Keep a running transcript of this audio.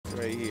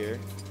right here.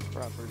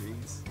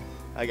 Properties.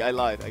 I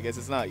lied. I guess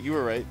it's not. You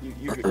were right.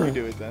 You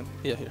do it then.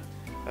 Yeah, here.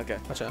 Okay.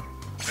 Watch out.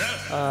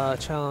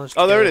 Challenge.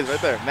 Oh, there it is,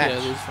 right there.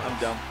 Match. Yeah, I'm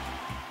dumb.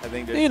 I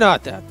think you're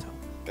not that dumb.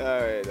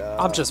 All right.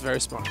 I'm just very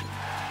smart.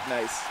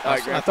 Nice. All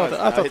right, I thought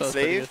that was save.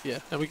 pretty good. Yeah,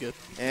 and we good.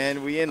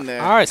 And we in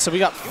there. All right, so we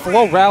got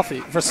Flow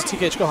Ralphie versus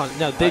TKH Gohan.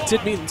 Now, they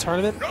did meet in the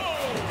tournament.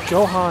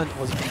 Gohan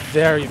was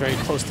very, very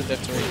close to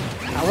victory.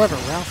 However,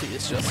 Ralphie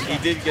is just... He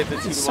did get the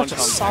 2-1 such a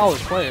solid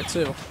player,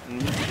 too.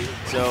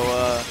 So,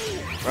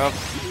 Ralph,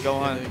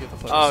 Gohan.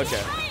 Oh,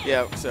 okay.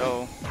 Yeah,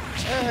 so...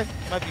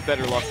 might be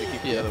better luck to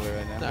keep the other way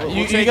right now.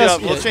 We'll change it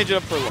up. We'll change it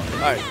up for luck. All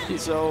right.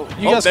 So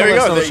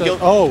there you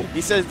go.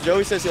 He says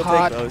Joey says he'll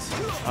take those.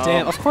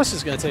 Damn, of course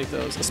he's gonna take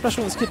those,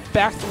 especially when this kid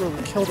back through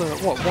and killed him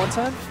at what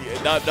 110?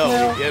 Yeah,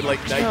 no, he had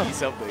like 90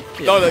 something.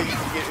 Yeah. No,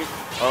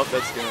 oh,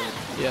 that's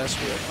gonna. Yeah, that's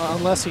weird.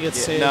 Unless he gets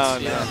saved. No.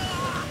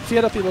 If he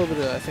had up a little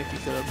bit, I think he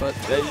could have. But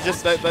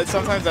just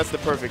sometimes that's the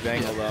perfect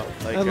angle though.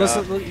 Like, and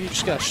listen, you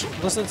just gotta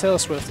listen to Taylor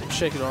Swift and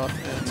shake it off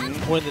and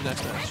win the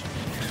next match.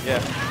 Yeah.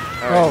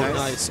 All right,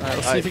 nice. All right,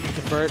 let's see if he can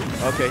convert.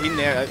 Okay, he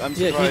nared. I'm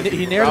surprised. Yeah,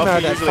 he nared him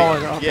out of that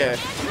falling off. Yeah.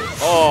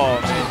 Oh,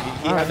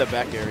 man, he had the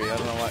back area. I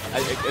don't know why. I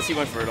guess he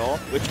went for it all,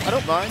 which I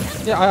don't mind.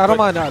 Yeah, I don't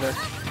mind either.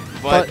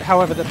 But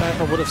however, the back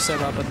would have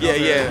set up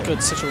another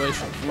good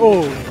situation.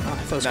 Oh, I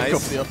thought I was going to go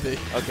for the up B.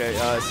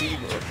 Okay, see,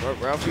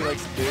 Ralphie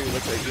likes to do,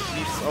 looks like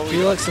he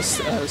likes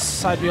to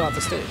side B off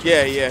the stage.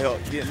 Yeah,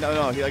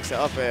 no, he likes to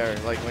up air,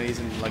 like when he's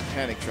in like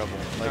panic trouble.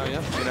 Like,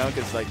 you know,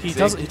 because like he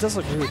does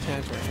look really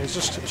panicked. He's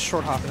just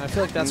short hopping. I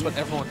feel like that's what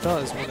everyone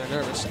does when they're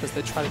nervous because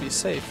they try to be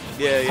safe.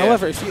 Yeah.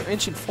 However, if you're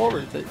inching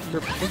forward,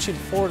 you're inching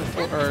forward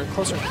or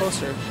closer and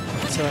closer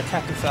to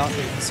Captain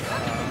Falcon's,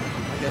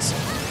 I guess,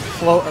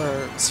 flow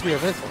or sphere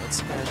of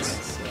influence, and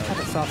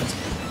Captain Falcon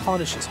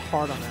punishes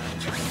hard on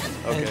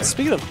that. Okay. And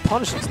speaking of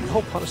punishes, the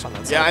whole punish on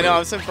that. Yeah, I know.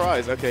 I'm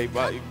surprised. Okay,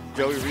 but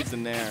Joey reads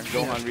in there.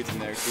 Gohan reads in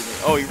there. Excuse me.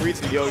 Oh, he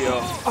reads the yo-yo.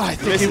 Oh, I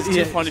think misses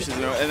two punishes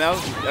in a row, and now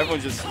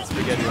everyone's just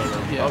spaghetti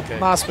already. Yeah. Okay.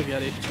 Ma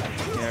spaghetti.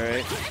 Yeah,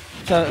 right.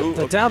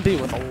 The down B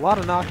with a lot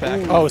of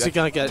knockback. Oh, is he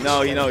gonna get?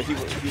 No, you know, what he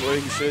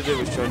should have did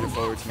was charge it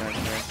forward smash.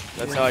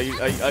 That's how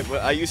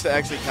I used to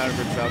actually counter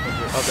for Falcon.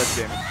 Oh, that's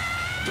game.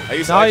 I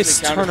used to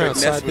actually counter for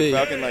Ness with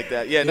Falcon like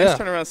that. Yeah, nice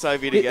turnaround side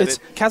B to get it.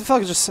 Captain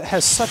Falcon just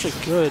has such a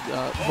good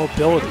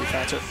mobility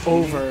factor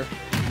over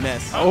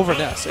Ness.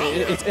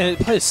 And it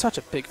plays such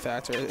a big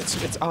factor.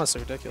 It's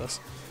honestly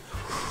ridiculous.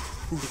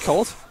 You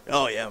cold?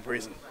 Oh yeah, I'm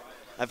freezing.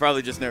 I'm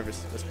probably just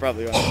nervous. That's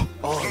probably right.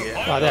 Oh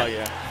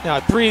yeah. Now I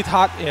breathed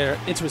hot air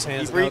into his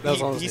hands.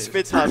 He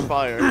spits hot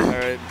fire. All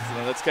right,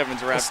 so that's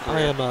Kevin's rap.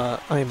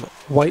 I am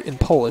white and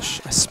Polish.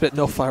 I spit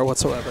no fire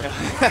whatsoever.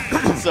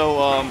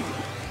 So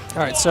all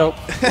right, so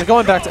we're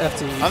going back to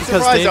FD. I'm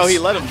surprised how he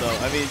let him though.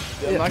 I mean,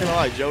 I'm not gonna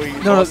lie, Joey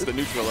lost the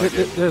neutral.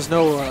 There's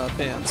no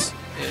bans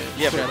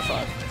in 3 out of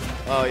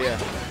 5. Oh yeah.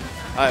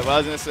 All right, what I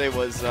was gonna say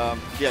was,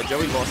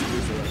 Joey lost the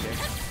neutral that game.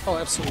 Oh,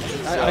 absolutely.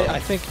 So I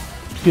think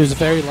he was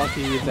very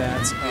lucky that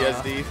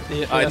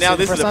BSD. Now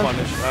this is a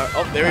punish.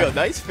 Oh, there we go.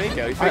 Nice fake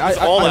out. He faked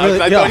all out.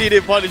 Really, I thought he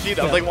didn't punish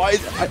either. I was like, why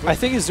is I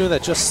think he's doing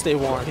that just to stay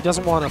warm. He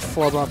doesn't want to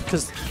flub up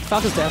because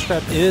Falcon's dash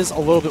grab is a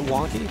little bit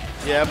wonky.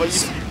 Yeah, but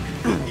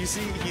you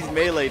see, he's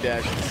melee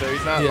dashing, so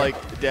he's not like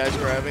dash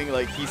grabbing.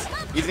 Like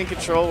he's in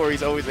control where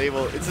he's always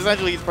able. It's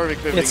essentially he's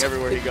perfect pivoting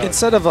everywhere he goes.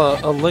 Instead of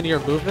a linear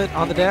movement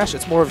on the dash,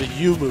 it's more of a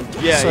U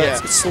movement. Yeah, so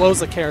it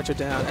slows the character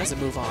down as they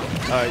move on.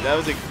 All right, that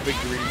was a big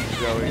greedy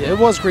from Joey. Yeah, it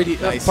was greedy,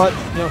 nice. But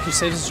he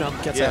saves his jump,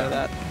 gets out of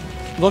that.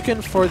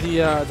 Looking for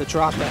the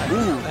drop back.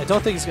 I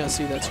don't think he's going to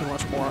see that too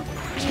much more.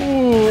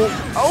 Ooh.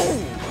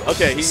 Oh.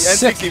 Okay, he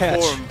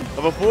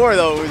N64. Before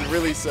though, it was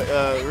really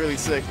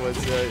sick. Was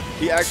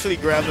he actually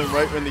grabbed him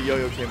right when the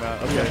yo-yo came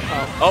out? Okay.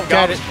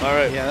 Got it. All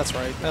right. Yeah, that's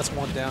right. That's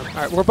one down. All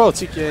right, we're both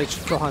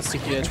TKH. Gohan's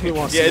TKH. We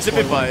want. Yeah, it's a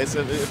bit biased.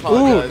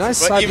 Ooh, nice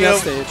side B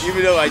stage.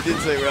 Even though I did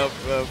say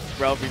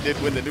Ralphie did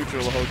win the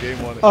neutral the whole game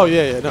on it. Oh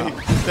yeah, no.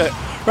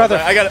 Rather,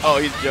 I got. Oh,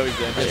 he's Joey's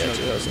dead.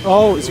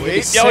 Oh, is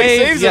he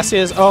saved? Yes, he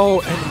is. Oh,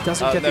 and he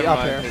doesn't get the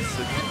up air.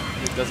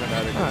 It doesn't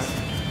matter.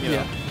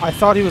 Yeah, I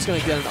thought he was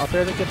going to get an up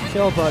air to get the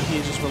kill, but he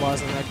just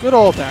relies on that good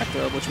old back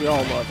throw, which we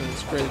all love, and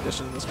it's a great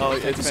addition to this game. Oh,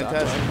 it's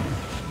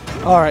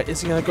fantastic. All right, is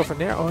he going to go for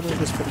Nair? Oh, no, he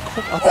goes for the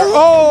quick up air.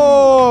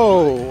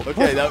 Oh!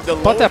 Okay,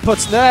 but that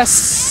puts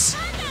Ness.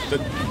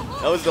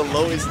 That was the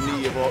lowest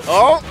knee of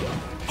all.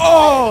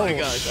 Oh my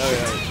gosh.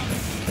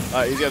 All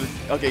right, he's got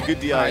okay, good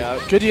DI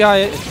out. Good DI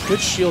and good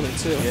shielding,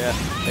 too. Yeah.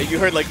 You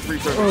heard like 3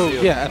 perfect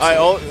shields. Yeah,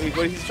 absolutely.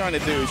 What he's trying to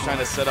do is trying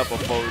to set up a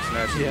forward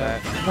smash. Yeah,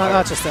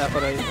 not just that,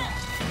 but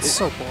it's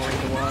so boring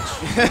to watch.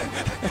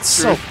 It's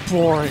so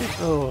boring.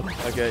 Oh.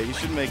 Okay, he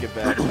should make it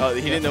back. Oh,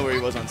 he didn't know where he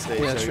was on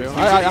stage. Yeah, so true.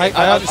 I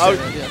understand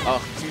that, yeah. Oh,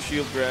 2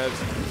 shield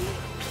grabs.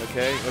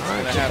 Okay, what's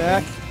going to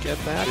happen? Get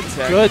back.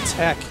 Good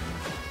tech.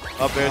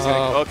 Up there's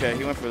okay,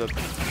 he went for the...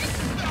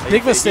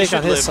 Big mistake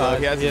on his side.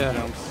 He has some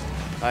jumps.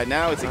 All right,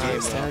 now it's a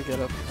game. Get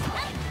up.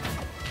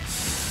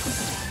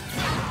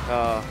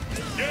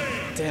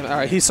 Damn it. All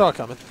right, he saw it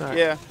coming. All right.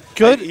 Yeah.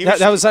 Good.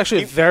 That was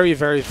actually a very,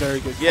 very, very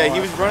good call. Yeah, he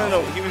was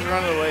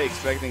running away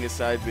expecting a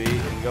side B,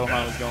 and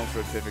Gohan was going for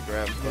a pivot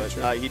grab,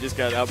 but he just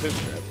got out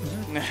pivot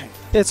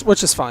grab.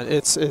 Which is fine.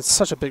 It's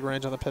such a big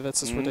range on the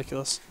pivots. It's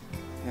ridiculous.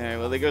 All right,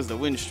 well, there goes the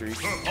win streak.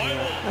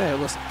 Hey,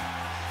 listen.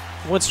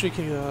 Win streak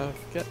can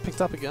get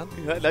picked up again.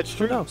 That's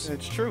true. Who knows?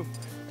 That's true.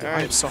 All right.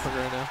 I am so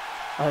hungry right now.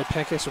 All right,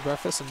 pancakes for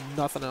breakfast and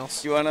nothing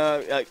else. You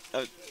wanna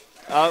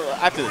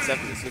after this,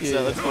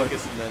 let's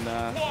focus and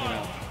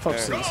then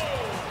focus. Right.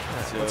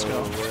 So let's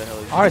go.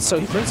 All right, so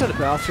he brings out a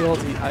battlefield.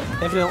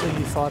 Evidently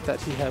he thought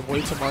that he had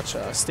way too much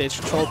stage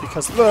control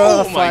because of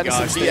oh my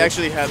gosh, he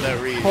actually had that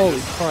read. Holy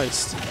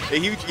Christ!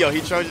 He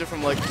charged it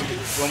from like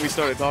when we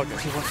started talking.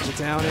 He went for the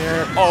down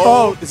air.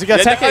 Oh, does he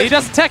got tech it? He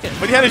doesn't tech it.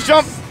 But he had his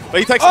jump. But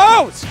he takes.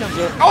 Oh,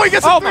 he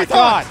gets it. Oh my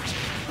god!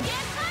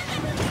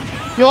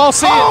 You'll all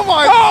see it. Oh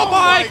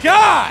my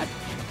god!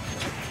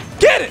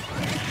 Get it!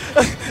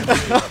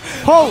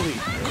 Holy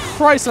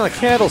Christ on a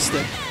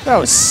candlestick. That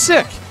was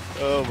sick.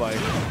 Oh my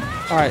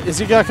god. Alright, is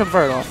he going to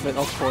convert off it?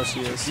 Of course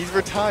he is. He's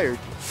retired.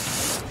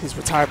 He's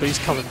retired, but he's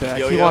coming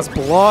back. He wants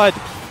blood.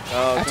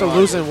 After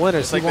losing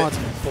winners, he wants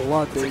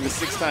blood, baby.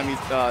 It's like the 6th time he's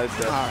dead.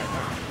 Alright.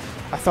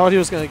 I thought he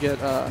was going to get...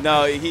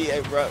 no,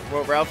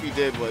 what Ralphie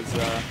did was...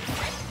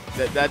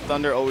 That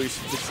thunder always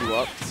picks you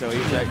up, so it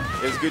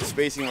was good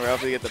spacing where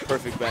Ralphie get the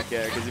perfect back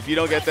air. Because if you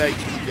don't get that,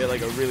 you get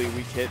like a really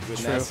weak hit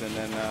with Ness, and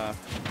then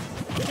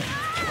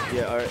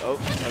yeah, all right. Oh,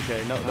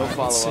 okay, no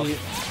follow up.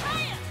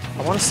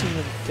 I want to see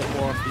him get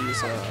more of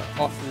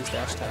these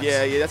dash attacks.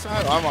 Yeah, that's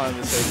what I wanted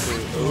to say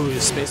too. Ooh,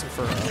 he's spacing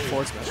for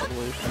forward smash, I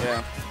believe.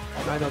 Yeah.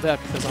 I know that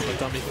because I'm a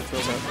dummy who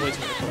throws out way too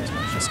many forward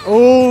smashes.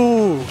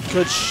 Oh,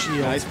 good shield.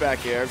 Nice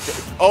back air.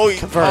 Oh, he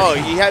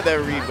had that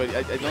read, but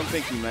I don't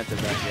think he meant the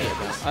back air.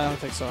 I don't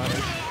think so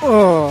either.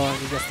 Oh, and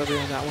he gets the read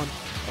on that one.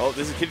 Oh,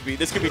 this could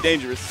be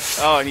dangerous.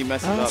 Oh, and he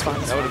messes up.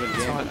 Fine, that would have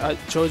been game.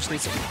 George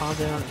needs to calm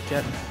down and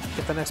get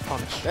the next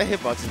punish. That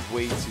hitbox is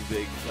way too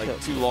big,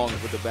 too long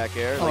with the back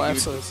air. Oh,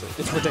 absolutely.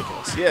 It's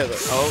ridiculous. Yeah.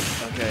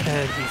 Okay.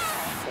 And he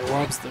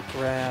flubs the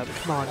grab.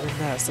 Come on, you're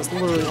Ness. That's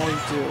literally all you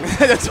do.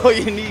 That's all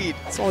you need.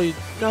 That's all you.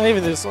 Not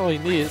even that's all you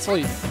need. It's all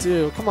you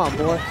do. Come on,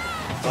 boy.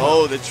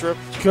 Oh, the trip.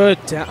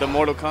 Good down. The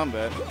Mortal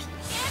Kombat.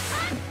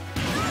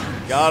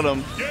 Got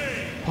him.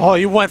 Oh,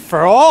 you went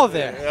for all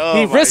there. Oh,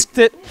 he risked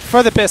it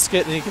for the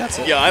biscuit, and he gets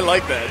it. Yeah, I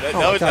like that.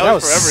 That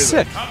was for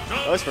everything. Sick.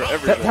 That was for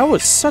everything. That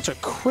was such a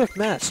quick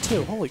match,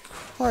 too. Holy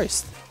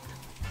Christ.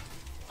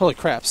 Holy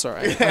crap,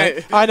 sorry.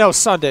 I know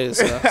Sunday's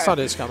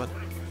coming.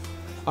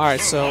 All right,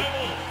 so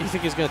you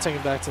think he's going to take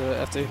him back to the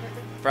FD?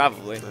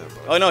 Probably.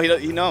 Oh, no,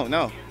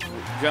 no.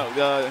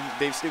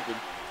 Dave's stupid.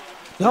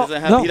 He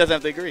doesn't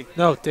have to agree.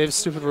 No, Dave's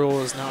stupid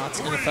rule is not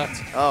in effect.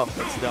 Oh,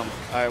 that's dumb.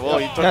 All right, well,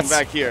 he took him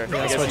back here.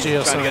 Yeah, I guess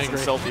he's trying to get some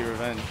salty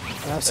revenge.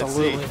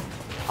 Absolutely.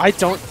 I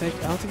don't think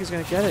he's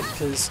going to get it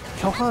because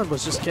Gohan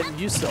was just getting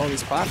used to all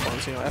these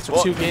platforms. After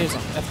 2 games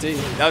on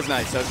FD. That was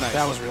nice.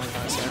 That was really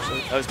nice,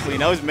 actually. That was clean.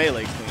 That was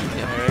melee clean.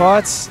 Yeah,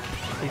 but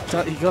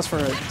he goes for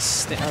a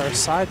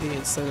side B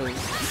instead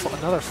of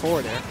another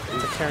forward air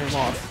to carry him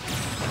off.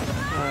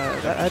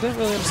 I didn't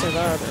really understand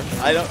that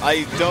either.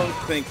 I don't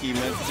think he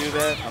meant to do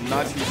that. I'm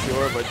not too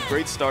sure, but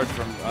great start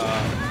from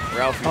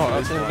Ralphie. Oh,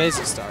 it's an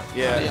amazing start.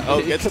 Yeah.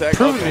 It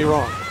proved me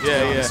wrong.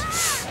 Yeah.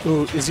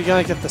 Ooh, is he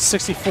gonna get the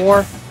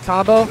 64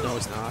 combo? No,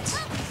 he's not.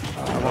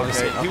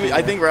 Okay.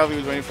 I think Ralphie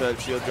was waiting for that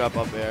shield drop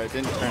up there. It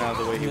didn't turn out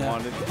the way he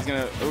wanted. He's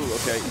gonna. Ooh,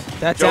 okay.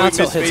 That down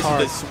tilt hits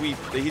hard. The sweep.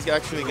 He's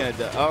actually gonna.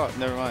 Oh,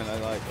 never mind.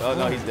 Oh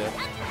no, he's dead.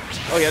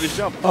 Oh, he had his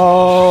jump.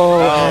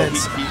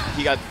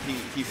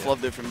 He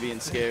flubbed it from being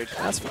scared.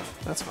 That's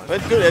fine.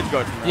 But good edge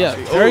guard from Ralphie. Yeah,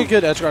 very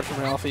good edge guard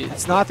from Ralphie.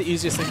 It's not the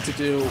easiest thing to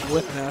do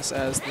with Ness,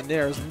 as the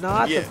Nair is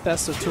not the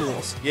best of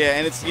tools. Yeah,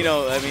 and it's,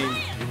 I mean,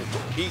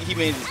 he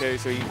mains his carry,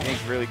 so he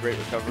makes really great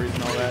recoveries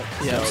and all that.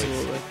 Yeah, so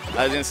absolutely.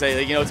 I was going to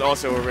say, it's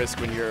also a risk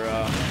when you're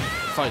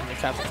fighting the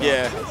Captain.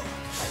 Yeah.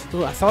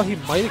 Ooh, I thought he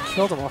might have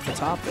killed him off the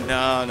top there.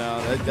 No,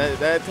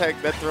 that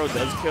attack, that throw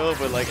does kill,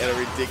 but like at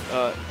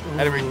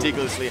a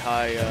ridiculously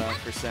high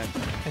percent.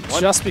 And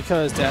just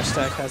because dash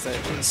attack has that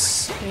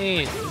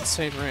insane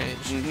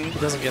range, he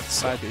doesn't get the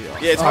side B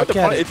off. Yeah, it's hard to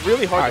punish. It's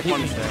really hard to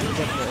punish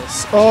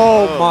that.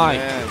 Oh my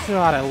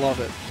god, I love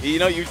it.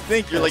 You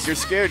think you're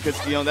scared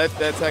because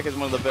that attack is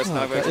one of the best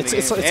knockbacks in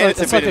the game.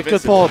 It's like a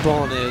good ball of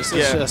bolognese.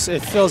 It's just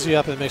it fills you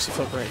up and it makes you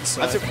feel great. So.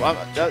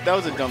 That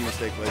was a dumb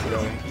mistake by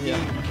Joey.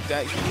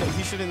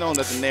 He should have known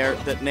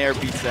that Nair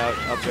beats out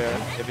up there.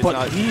 If it's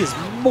not, he is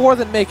more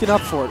than making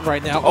up for it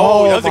right now.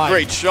 Oh, that was a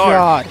great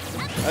shot.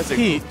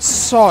 He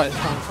saw it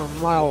come from a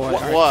mile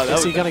away. Wow,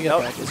 is he gonna get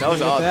back? That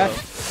was odd, though.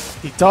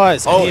 He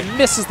does. Oh, and he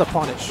misses the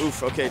punish.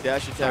 Oof. Okay,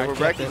 dash attack. We're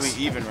practically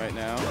even right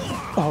now.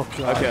 Oh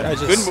god. Okay.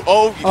 Good move.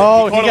 Oh, he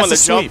caught him on the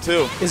jump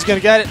too. Is he gonna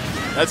get it?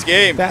 That's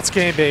game. That's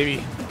game,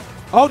 baby.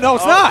 Oh no,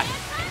 it's not.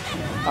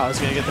 Oh, he's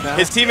gonna get the down.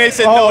 His teammates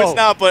said no, it's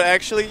not, but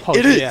actually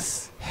it is.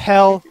 Yes.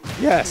 Hell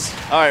yes.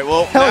 All right.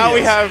 Well, now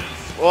we have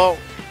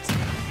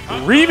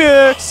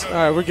remix. All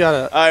right, we got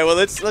it. All right. Well,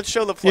 let's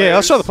show the players. Yeah,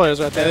 let's show the players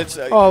right there.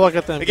 Oh, look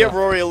at them. Get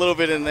Rory a little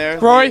bit in there.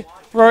 Rory,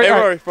 Rory, hey,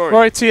 Rory, Rory.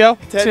 Rory, T.O.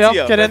 T.O.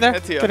 Get in there.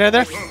 Get in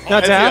there. Now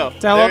down.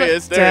 Down a little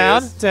bit.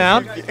 Down.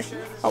 Down.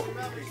 Oh.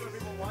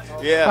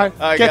 Yeah. All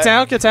right, get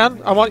down. Get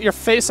down. I want your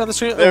face on the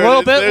screen. There a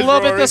little bit. A little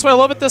Rory. bit this way. A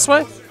little bit this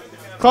way.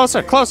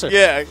 Closer. Closer.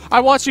 Yeah. I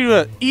want you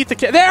to eat the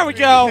cake. There we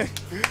go.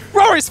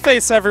 Rory's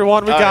face,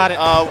 everyone. We got it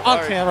on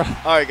camera.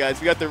 All right, guys.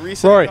 We got the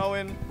reset Rory.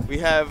 going. We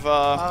have. Do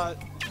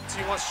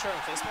you want to share it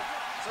on Facebook?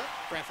 Is that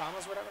Grand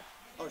Finals or whatever?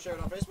 Oh, share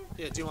it on Facebook?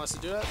 Yeah. Do you want us to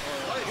do that?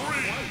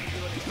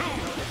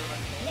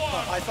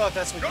 I thought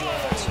that's what you were.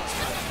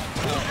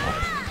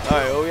 All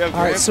right. Well, we have.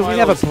 All right. So we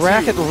have a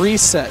bracket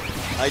reset.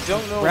 I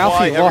don't know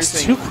Ralphie why lost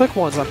everything. 2 quick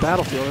ones on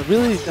Battlefield. I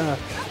really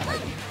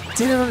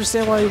didn't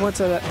understand why he went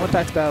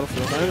back to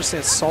Battlefield. I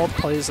understand Salt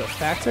plays a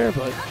factor,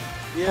 but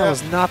that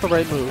was not the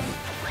right move.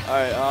 All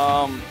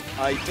right.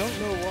 I don't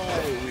know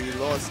why we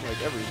lost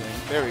like everything.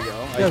 There we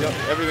go.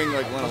 Everything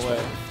like went away.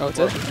 Oh, it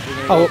did?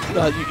 Oh,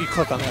 you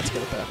click on that to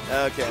get it back.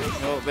 Okay.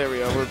 Well, there we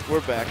go.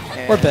 We're back.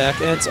 And we're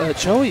back, and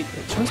Joey's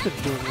been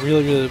doing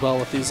really, really well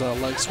with these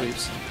leg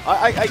sweeps.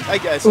 I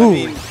guess. Ooh. I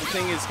mean, the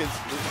thing is, because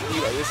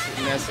this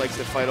Ness likes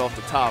to fight off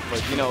the top,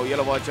 but you know, you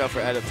gotta watch out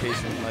for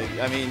adaptation. Like,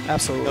 I mean,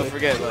 absolutely. Don't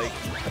forget,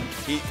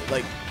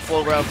 like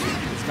full Ralphie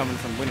is coming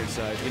from winner's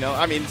side. You know,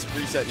 I mean, it's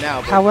reset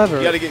now. But however,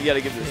 you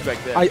gotta give the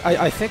respect there.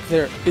 I think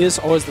there is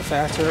always the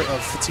factor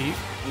of fatigue,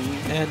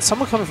 and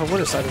someone coming from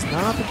winner's side has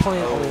not been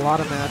playing a lot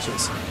of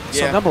matches.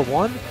 So number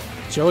one,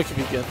 Joey could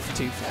be getting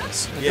fatigued from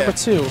this. And number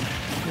two,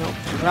 you know,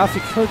 Ralphie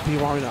could be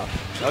warming up.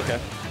 Okay.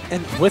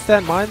 And with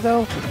that in mind,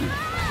 though,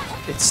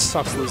 it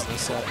sucks losing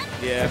this set.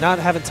 Yeah. And not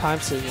having time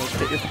to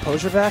get your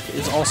composure back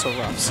is also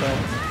rough. So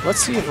let's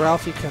see if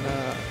Ralphie can.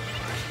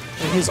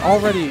 And he's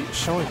already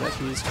showing that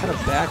he's kind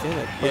of back in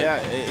it.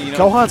 Yeah, you know,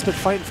 Gohan's been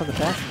fighting from the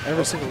back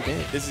every single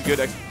game. This is good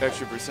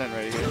extra percent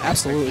right here.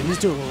 Absolutely. He's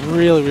doing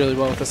really, really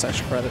well with this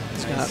extra credit.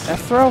 He's got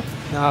F throw.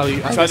 No,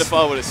 I tried to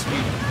follow with a sweep.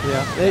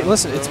 Yeah. Hey,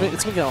 listen, it's been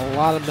getting a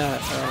lot of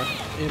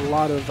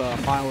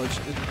mileage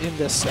in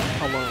this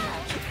set alone.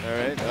 All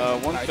right,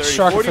 130.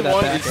 Shark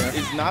 41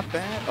 is not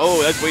bad.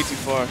 Oh, that's way too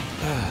far.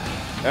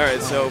 All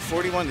right, so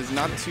 41 is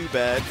not too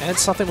bad. And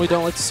something we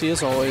don't like to see,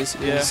 as always,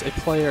 is a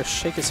player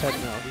shake his head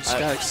no. He's got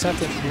to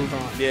accept it and move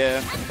on. Yeah.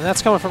 And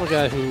that's coming from a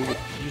guy who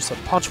used to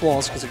punch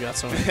walls because he got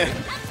so angry.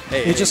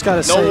 Hey, you just got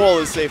to say... No wall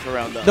is safe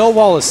around us. No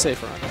wall is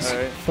safe around us. All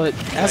right.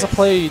 But as a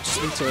player, you just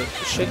need to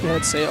shake your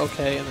head, say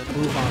okay, and then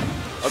move on.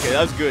 Okay,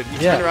 that was good. He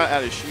turned around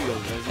out of shield.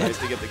 It was nice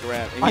to get the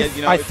grab.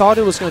 And I thought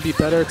it was going to be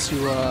better to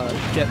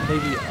get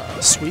maybe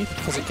a sweep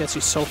because it gets you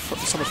so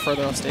much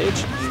further off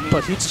stage.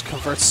 But he just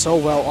converts so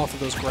well off of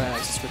those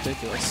grabs. It's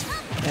ridiculous.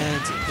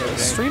 And the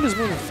stream is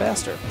moving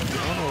faster.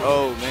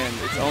 Oh, man.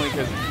 It's only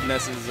because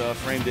Ness's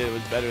frame data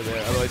was better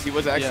there. Otherwise, he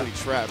was actually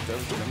trapped. That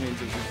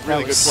means it was a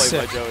really good play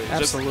by Joey.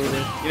 Absolutely.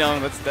 Just, you know,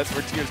 that's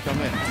where tears come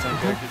in. Some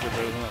characters are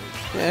better than others.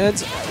 And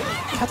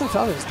Captain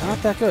Falcon is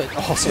not that good.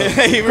 Also,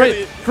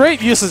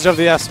 great usage of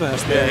the F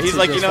smash. Yeah, he's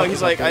like, you know, I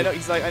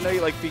know you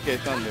like PK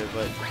Thunder,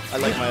 but I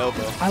like my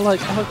elbow. I like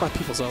my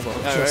people's elbow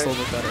just a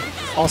little bit better.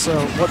 Also,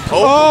 what?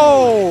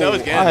 Oh, that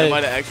was Ganon that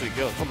might have actually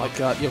killed. Oh my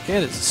God, yo,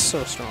 Ganon is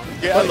so strong.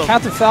 Yeah,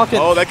 Captain Falcon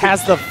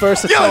has the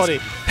versatility.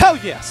 Yes! Hell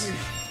yes.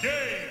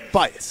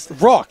 Biased.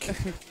 Rock,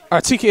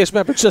 our TKH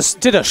member, just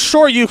did a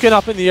Shoryuken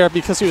up in the air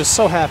because he was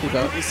so happy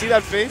about it. You see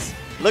that face?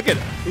 Look at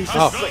him. He's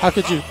just how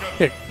could you?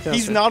 Here,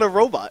 he's not a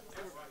robot.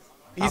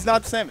 He's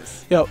not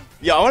Samus. Yo.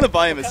 Yeah, I want to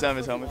buy him a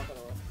Samus helmet.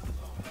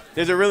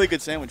 There's a really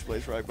good sandwich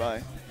place right by.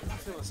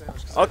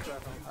 Okay.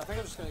 I think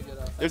I'm just gonna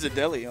get there's a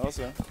deli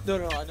also.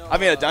 No, I know. I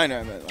mean a diner.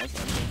 I meant.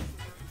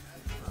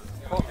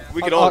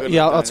 We could all go to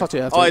I'll talk to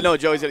you after. Oh, I know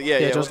Joey's gonna. Yeah,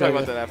 we'll talk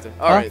about that after.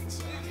 All right.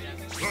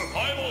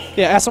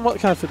 Yeah, ask him what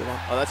kind of food they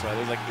want. Oh, that's right.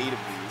 There's like 8 of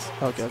these.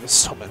 Oh God, there's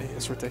so many.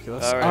 It's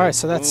ridiculous. All right,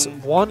 so that's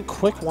one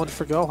quick one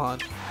for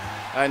Gohan.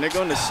 All right, they're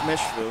going to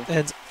Smishville.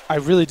 And I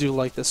really do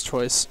like this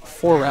choice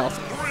for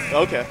Ralphie.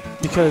 Okay.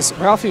 Because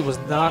Ralphie was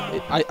not...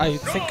 I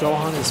think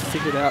Gohan has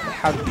figured out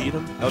how to beat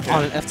him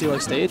on an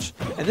FD-like stage.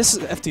 And this is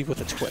an FD with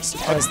a twist.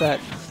 It has that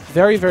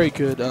very, very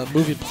good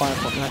moving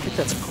platform. And I think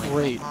that's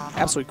great,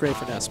 absolutely great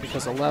for Ness,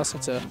 because it allows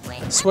him to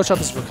switch up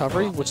his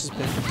recovery, which has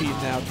been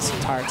beaten out this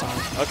entire time.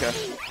 Okay.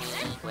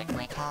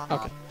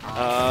 Okay.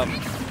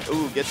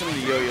 Ooh, gets him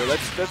the yo-yo.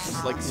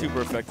 That's like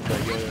super effective,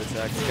 that yo-yo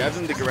attack. Grabs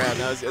him to the ground.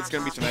 Now it's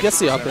going to be some extra. Gets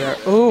the up air.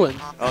 Ooh, and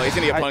oh, he's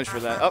going to get punished for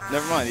that. Oh,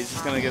 never mind. He's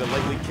just going to get a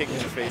lightly kick in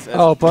the face.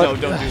 Oh, but no,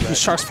 don't do that. He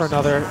sharks for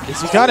another.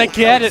 Is he going to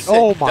get it?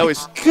 Oh, my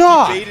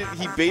God.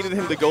 He baited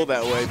him to go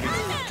that way.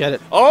 Get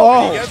it.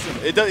 Oh, he gets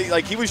him. It does,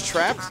 like, he was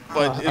trapped,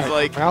 but it's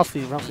like...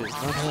 Ralphie is not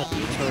happy.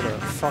 He heard a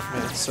fuck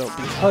man. So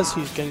because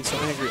he's getting so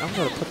angry, I'm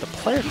going to put the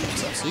player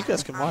cams up so you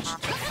guys can watch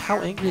how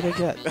angry they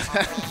get.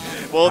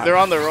 Well, they're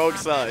on the wrong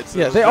side. So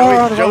yeah, they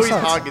are on the wrong side.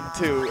 Joey's hogging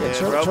 2,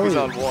 and Ralphie's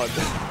on 1.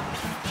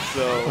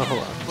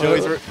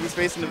 So he's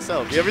facing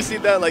himself. You ever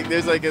seen that? Like,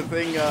 there's like a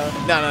thing. No.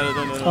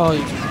 Oh,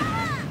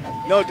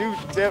 no, dude.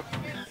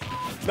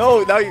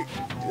 No,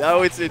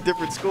 now it's a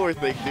different score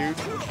thing, dude.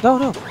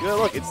 No. Yeah,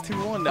 look, it's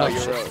 2-1 now.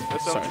 You're out.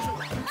 That's what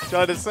I'm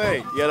trying to say.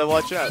 You gotta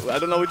watch out. I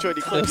don't know which one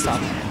you clicked.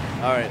 Stop.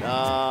 All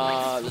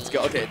right, let's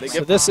go. Okay,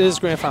 so this is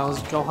Grand Finals.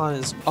 Gohan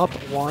is up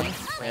 1. Yeah,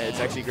 it's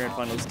actually Grand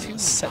Finals 2.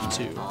 Set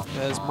 2.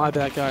 That is my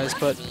bad, guys.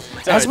 But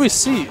as we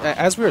see,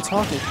 as we were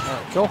talking,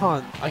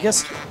 Gohan, I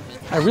guess,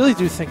 I really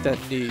do think that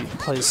knee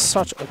plays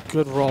such a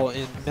good role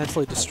in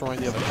mentally destroying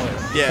the other player.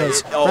 Yeah,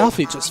 because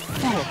Ralphie just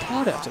fell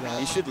apart after that.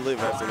 He should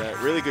live after that.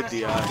 Really good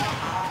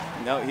DI.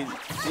 No,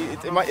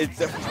 it's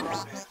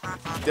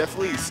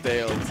definitely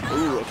staled.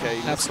 Ooh, okay.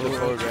 Absolutely.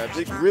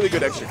 The grab. Really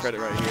good extra credit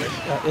right here.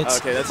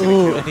 Okay, that's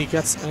ooh, and he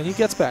gets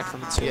back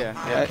from it too. Yeah.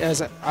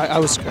 As I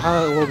was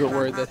kind of a little bit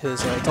worried that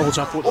his double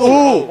jump would.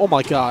 Oh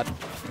my God.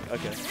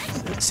 Okay.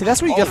 See,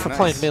 that's what you get for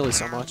playing melee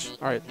so much.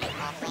 All right,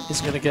 he's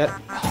gonna get.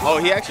 Oh,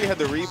 he actually had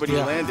the read, but he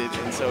landed,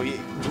 and so he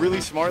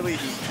really smartly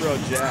he threw a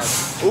jab.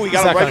 Oh, he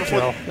got him right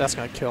before. That's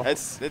gonna kill.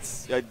 That's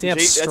damn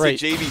straight.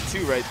 That's a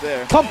JV2 right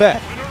there. Come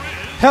back.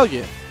 Hell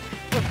yeah.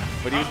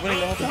 But he was winning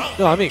the whole time.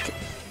 No, I mean,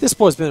 this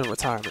boy's been in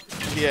retirement.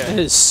 Yeah. It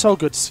is so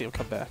good to see him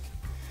come back.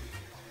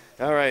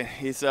 All right,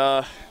 he's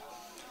Rock.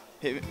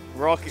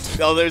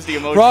 Oh, there's the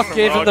emotion. Rock from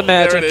gave him the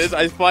magic. There it is.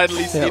 I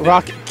finally see it.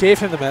 Rock gave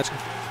him the magic.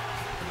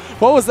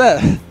 What was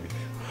that?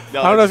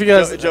 No, I don't know if you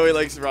guys. Joey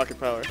likes rocket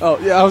power. Oh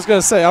yeah, I was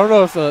gonna say I don't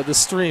know if the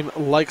stream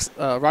likes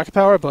rocket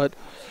power, but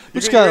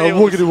we just got a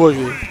woogity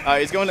woogity.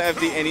 He's going to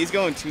FD and he's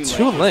going Toon Link.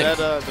 Toon Link. Is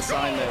that the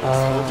sign that it's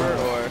over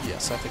or?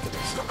 Yes, I think it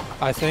is.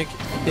 I think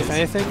if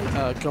anything,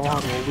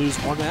 Gohan will lose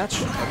one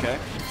match. Okay.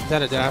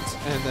 Then adapt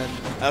and then.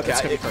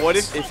 Okay. What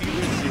if he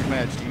loses his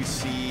match? Do you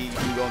see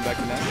him going back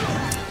to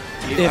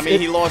that?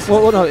 He lost.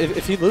 Well, no.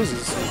 If he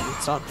loses,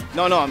 it's done.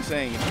 No, I'm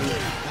saying.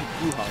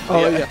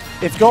 Oh yeah.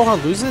 If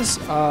Gohan loses,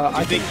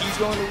 I think he's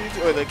going to lose,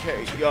 or the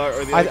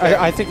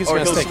I think he's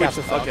going to stay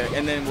Captain Falcon. Okay,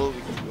 and then will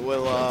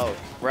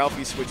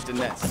Ralphie switch to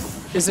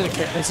Ness?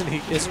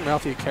 Isn't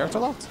Ralphie character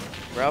locked?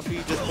 Ralphie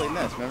just played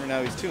Ness. Remember,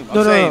 now he's Toon.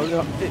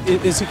 No.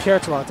 Is he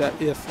character locked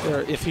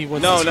if he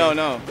wins?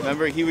 No.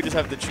 Remember, he would just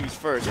have to choose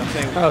first. I'm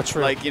saying. Oh,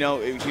 true. Like he'd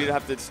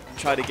have to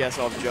try to guess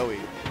off Joey.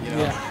 You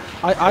know?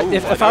 Yeah.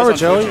 If I were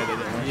Joey,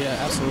 yeah,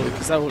 absolutely,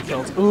 because that would have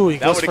killed. Ooh, he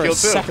goes for a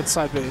second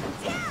side B.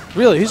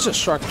 Really, he's just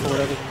sharking for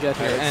whatever he can get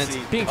here.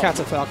 And being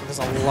Captain Falcon, there's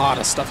a lot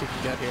of stuff he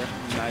can get here.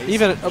 Nice.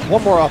 Even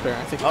one more up there,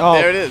 I think. Oh,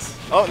 there it is.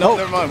 Oh, no,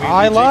 never mind.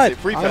 I lied.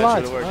 Free patch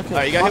would have worked. Okay. All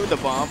right, you got hit with the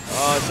bomb.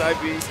 Side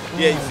B.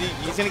 Yeah, you see,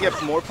 he's going to get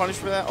more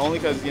punished for that, only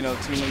because, Toon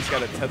Link's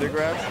got a tether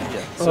grab.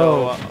 Yeah.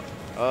 So,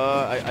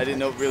 I didn't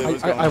know really what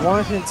was going on. I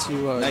wanted him to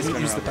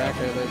use the back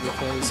air there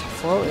because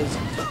Flo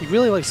he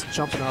really likes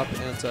jumping up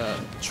and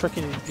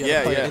tricking the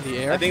other player in the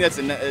air. I think that's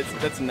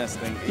a Ness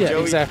thing. Yeah,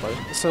 Joey, exactly.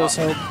 So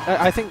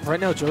I think right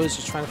now Joey's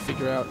just trying to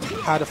figure out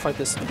how to fight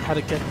this, how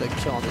to get the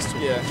kill on this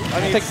team. Yeah,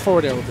 I think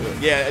forward air will do it.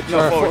 Yeah,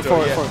 forward.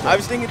 I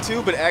was thinking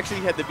too, but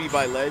actually he had to be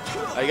by ledge.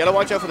 You got to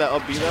watch out for that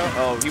up B though.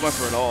 Oh, he went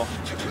for it all.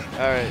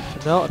 All right.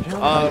 No,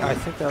 apparently I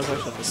think that was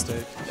actually a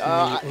mistake.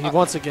 He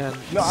once again.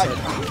 No,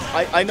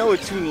 I know a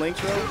Toon Link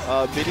though.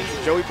 Biddy,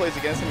 Joey plays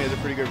against him. He has a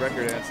pretty good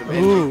record against him.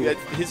 And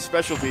his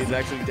specialty is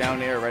actually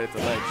down air right at the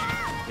ledge.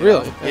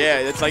 Really? Yeah,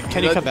 it's like.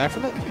 Can you come back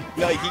from it?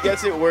 No, he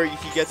gets it where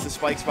he gets the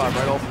spike spot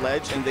right off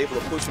ledge and is able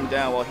to push him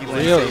down while he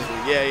lands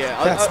safely.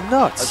 Yeah. That's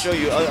nuts. I'll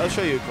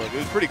show you a clip. It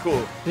was pretty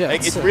cool. Yeah,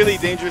 like, it's really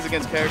dangerous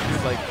against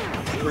characters like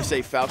per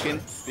se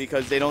Falcon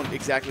because they don't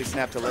exactly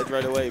snap to ledge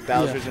right away.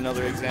 Bowser's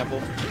another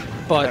example.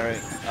 But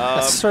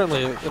that's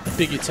certainly a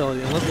big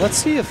utility. And let's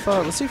see if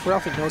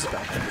Ralphie knows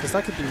about that because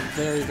that could be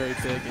very, very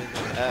big.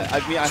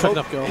 I hope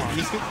up Gohan.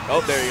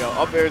 Oh, there you go.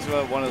 Up air is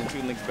one of the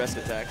Toon Link's best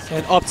attacks.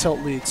 And up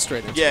tilt leads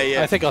straight into it.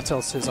 Yeah. I think up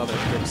tilt's his other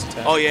greatest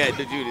attack. Oh yeah,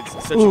 dude, it's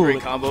such a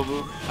great combo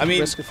move. I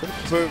mean,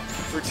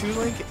 for Toon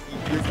Link,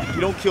 you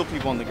don't kill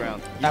people on the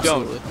ground. You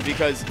don't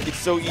because it's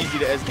so easy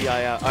to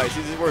SDI out. All right,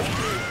 so this is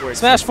where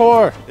Smash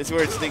 4. This is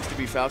where it stinks to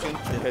be Falcon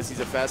because he's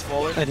a fast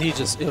faller. And he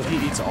eats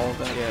all of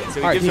that. Yeah.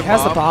 So he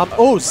has the bomb.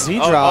 Oh, Z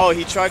drop. Oh,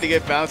 he tried to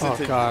get bounced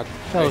into. Oh god,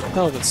 that would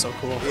have been so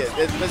cool. Yeah,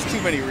 there's too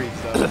many reads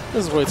though.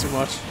 This is way too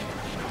much.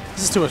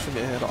 This is too much for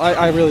me to handle.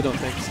 I really don't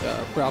think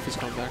Ralphie's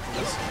coming back from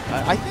this.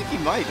 I think he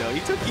might though.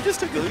 He just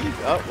took the lead.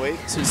 Oh wait.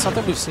 See,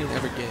 something we've seen in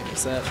every game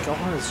is that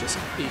Gohan is just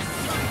a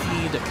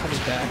fiend at coming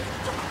back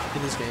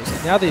in these games.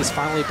 And now that he's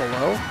finally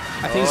below,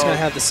 I think he's going to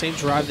have the same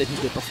drive that he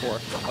did before.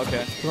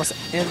 Okay. He wants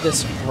to end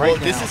this right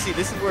now. This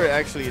is where it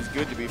actually is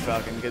good to be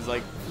Falcon because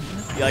I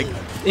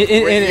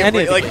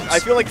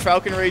feel like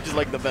Falcon Rage is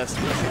like the best.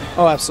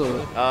 Oh,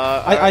 absolutely.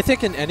 I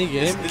think in any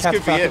game,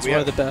 Captain Falcon's one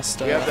of the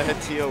best. We have the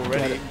head TO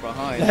ready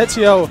behind. The head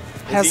TO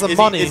has the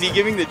money. Is he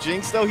giving the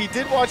jinx though? He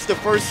did watch the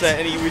first set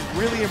and he was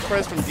really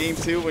impressed from game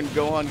 2 when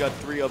Gohan got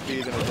 3 up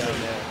Bs and a down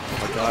there. Oh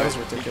my god, that was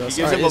ridiculous.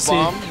 He gives him a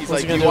bomb. He's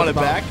like, "Do you want it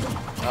back?"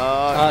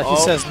 He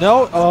says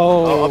no.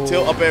 Up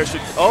tilt, up air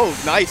should. Oh,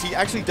 nice. He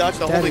actually dodged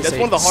the whole thing. That's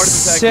one of the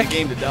hardest attacks in the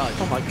game to dodge.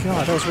 Oh my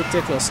god, that was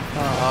ridiculous.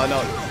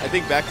 No, I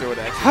think back throw would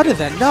actually. How did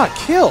that not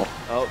kill?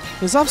 Oh.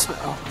 His up smash.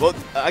 Oh. Well,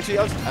 actually,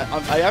 I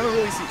haven't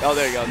really seen. Oh,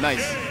 there you go.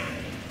 Nice.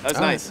 That was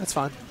nice. That's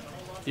fine.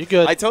 You're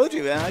good. I told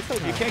you, man. I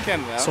told you. You can't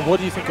count it out. So what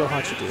do you think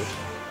Gohan should do?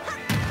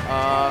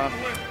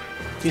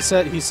 He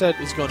said he's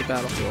going to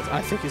Battlefield.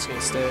 I think he's going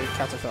to stay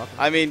Captain Falcon.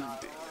 I mean,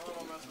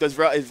 is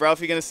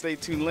Ralphie gonna stay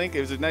Toon Link?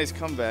 It was a nice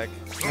comeback.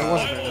 It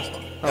wasn't in this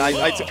one.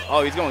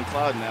 Oh, he's going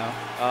Cloud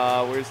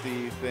now. Where's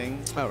the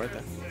thing? Oh, right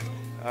there.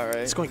 All right.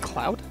 It's going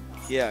Cloud?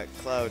 Yeah,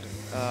 Cloud.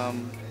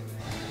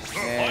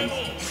 And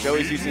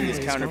Joey's using his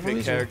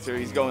counterpick character.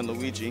 He's going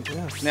Luigi.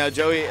 Yeah. Now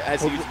Joey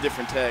has to use a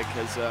different tag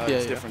because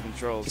it's different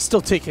controls. It's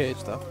still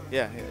TKH though.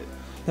 Yeah.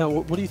 Now,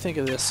 what do you think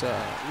of this?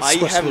 I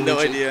have no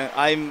idea.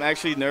 I'm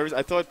actually nervous.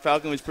 I thought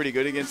Falcon was pretty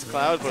good against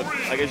Cloud, but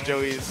I guess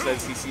Joey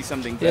says he sees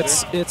something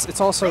better.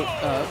 It's also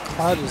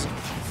Cloud is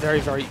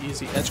very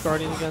easy edge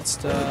guarding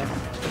against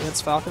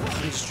Falcon.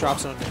 He just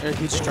drops it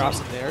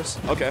in theirs.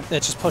 Okay. And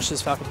it just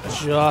pushes Falcon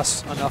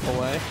just enough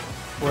away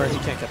where he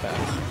can't get back.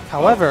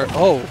 However,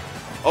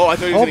 I thought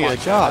he was oh gonna my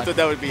get God. I thought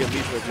that would be a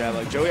lethal jab.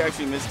 Like Joey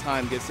actually missed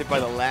time, gets hit by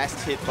the last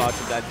hitbox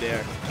of that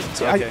dare.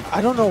 See, okay.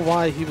 I don't know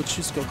why he would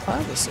choose to go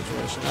Cloud in this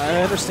situation.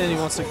 I understand he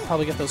wants to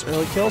probably get those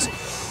early kills.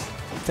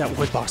 That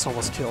wood box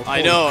almost killed.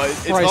 I know.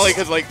 It's probably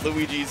because like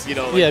Luigi's,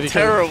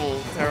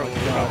 terrible.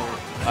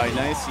 All right,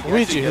 nice.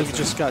 Luigi, who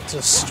just got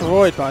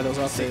destroyed by those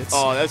updates.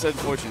 Oh, that's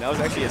unfortunate. That was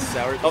actually a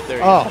sour. Oh, there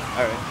you go. All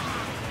right.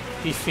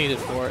 He fiended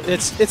for it.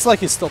 It's like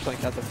he's still playing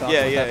Captain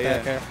Falcon.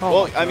 Yeah.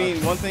 Well, I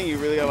mean, one thing you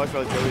really gotta watch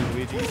about Joey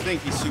Luigi, you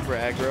think he's super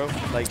aggro,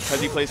 like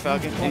because he plays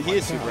Falcon, and he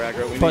is super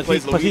aggro when he plays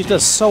Luigi. But he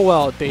does so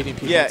well at baiting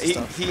people. Yeah,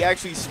 he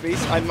actually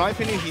spaces. In my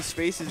opinion, he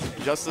spaces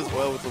just as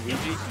well with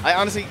Luigi. I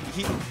honestly,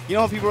 you know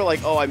how people are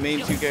like, oh, I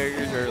main 2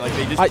 characters, or like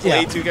they just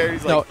play 2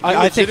 characters. Like, no,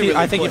 I think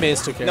he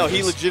mains 2 characters. No,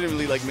 he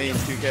legitimately like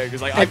mains 2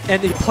 characters. Like,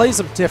 and he plays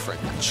them different,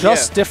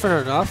 just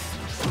different enough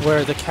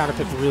where the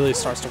counterpick really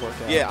starts to work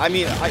out. Yeah, I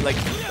mean, like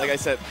I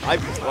said, I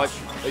watch.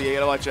 You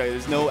gotta watch out.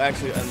 There's no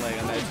actually unlay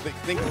on that. I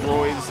think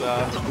Roy's.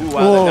 Ooh,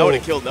 wow, that would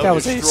have killed. That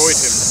would have destroyed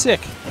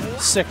him.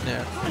 Sick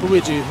nair.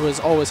 Luigi, who has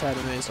always had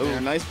an amazing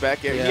nair. Nice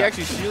back air. Yeah. He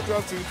actually shield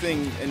dropped through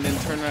thing and then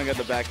turned around and got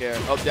the back air.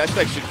 Oh, that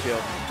should kill.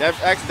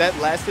 That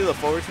last 2, the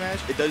forward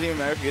smash, it doesn't even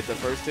matter if you get the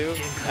first 2.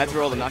 That's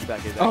where all the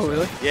knockback is. Actually. Oh,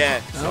 really? Yeah.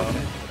 So.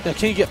 Okay. Now,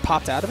 can you get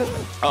popped out of it?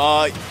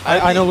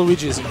 I know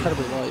Luigi is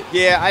incredibly light.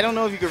 Yeah, I don't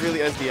know if you could really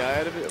SDI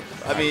out of it.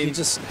 I mean,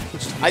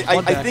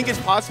 I think it's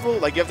possible.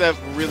 Like, you have to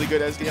have really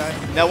good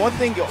SDI. Now, one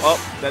thing,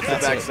 that's the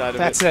backside of it.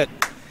 That's it.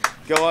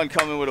 Gohan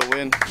coming with a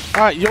win.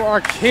 All right, your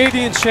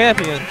Arcadian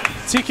champion,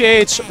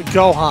 TKH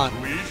Gohan,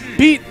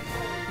 beat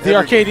the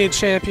Arcadian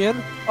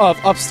champion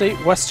of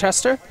upstate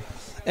Westchester.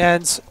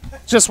 And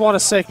just want to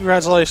say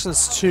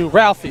congratulations to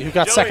Ralphie, who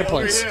got second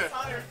place.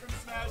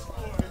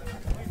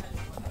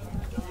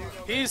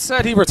 He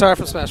said he retired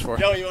from Smash 4.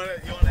 Yo, you want to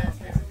interview?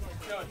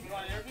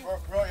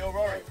 Yo,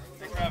 Rory,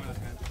 thanks for having us,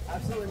 man.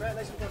 Absolutely, man.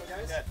 Thanks for coming,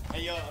 guys. Yeah.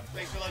 Hey, yo,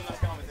 thanks for letting us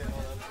comment.